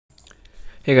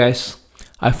Hey guys,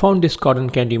 I found this cotton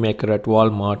candy maker at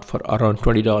Walmart for around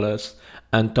 $20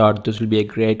 and thought this will be a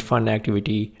great fun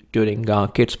activity during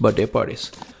kids' birthday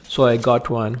parties. So I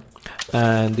got one,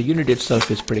 and the unit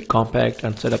itself is pretty compact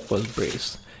and setup was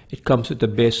breeze. It comes with a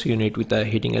base unit with a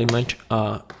heating element,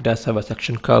 does have a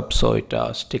suction cup so it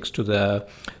sticks to the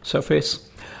surface,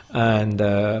 and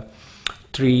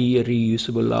three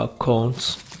reusable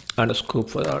cones and a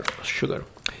scoop for our sugar.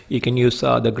 You can use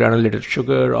the granulated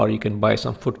sugar, or you can buy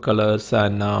some food colors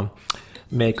and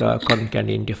make a cotton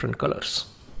candy in different colors.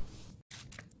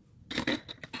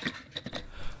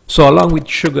 So along with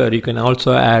sugar you can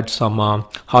also add some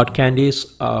hard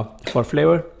candies for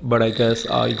flavor, but I guess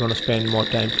you're going to spend more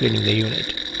time cleaning the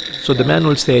unit. So the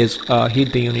manual says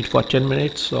heat the unit for 10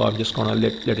 minutes, so I'm just going to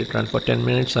let it run for 10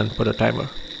 minutes and put a timer.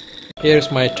 Here's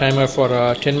my timer for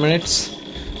 10 minutes.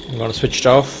 I'm going to switch it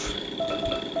off.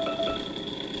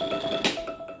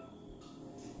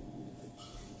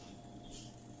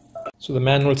 So the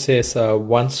manual says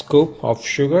 1 scoop of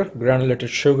sugar, granulated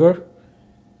sugar.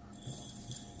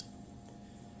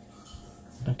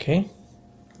 Okay,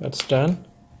 that's done,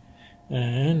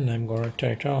 and I'm going to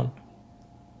turn it on.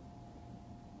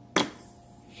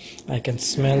 I can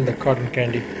smell the cotton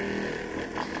candy.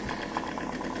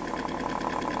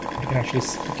 You can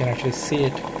actually see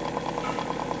it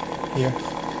here.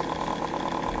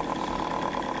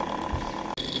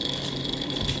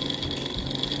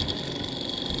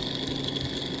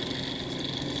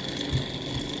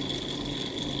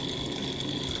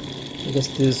 I guess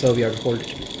this is how we have to hold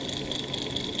it.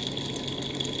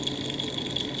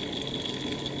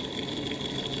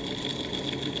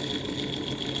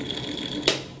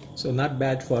 So not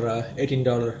bad for a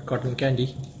 $18 cotton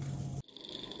candy.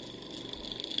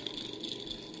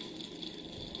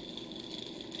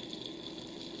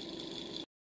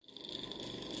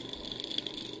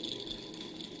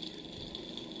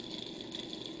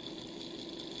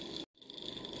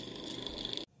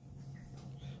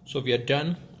 So we are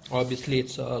done. Obviously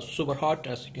it's super hot,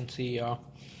 as you can see.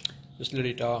 Just let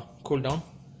it cool down.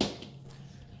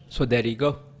 So there you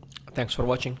go. Thanks for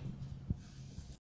watching.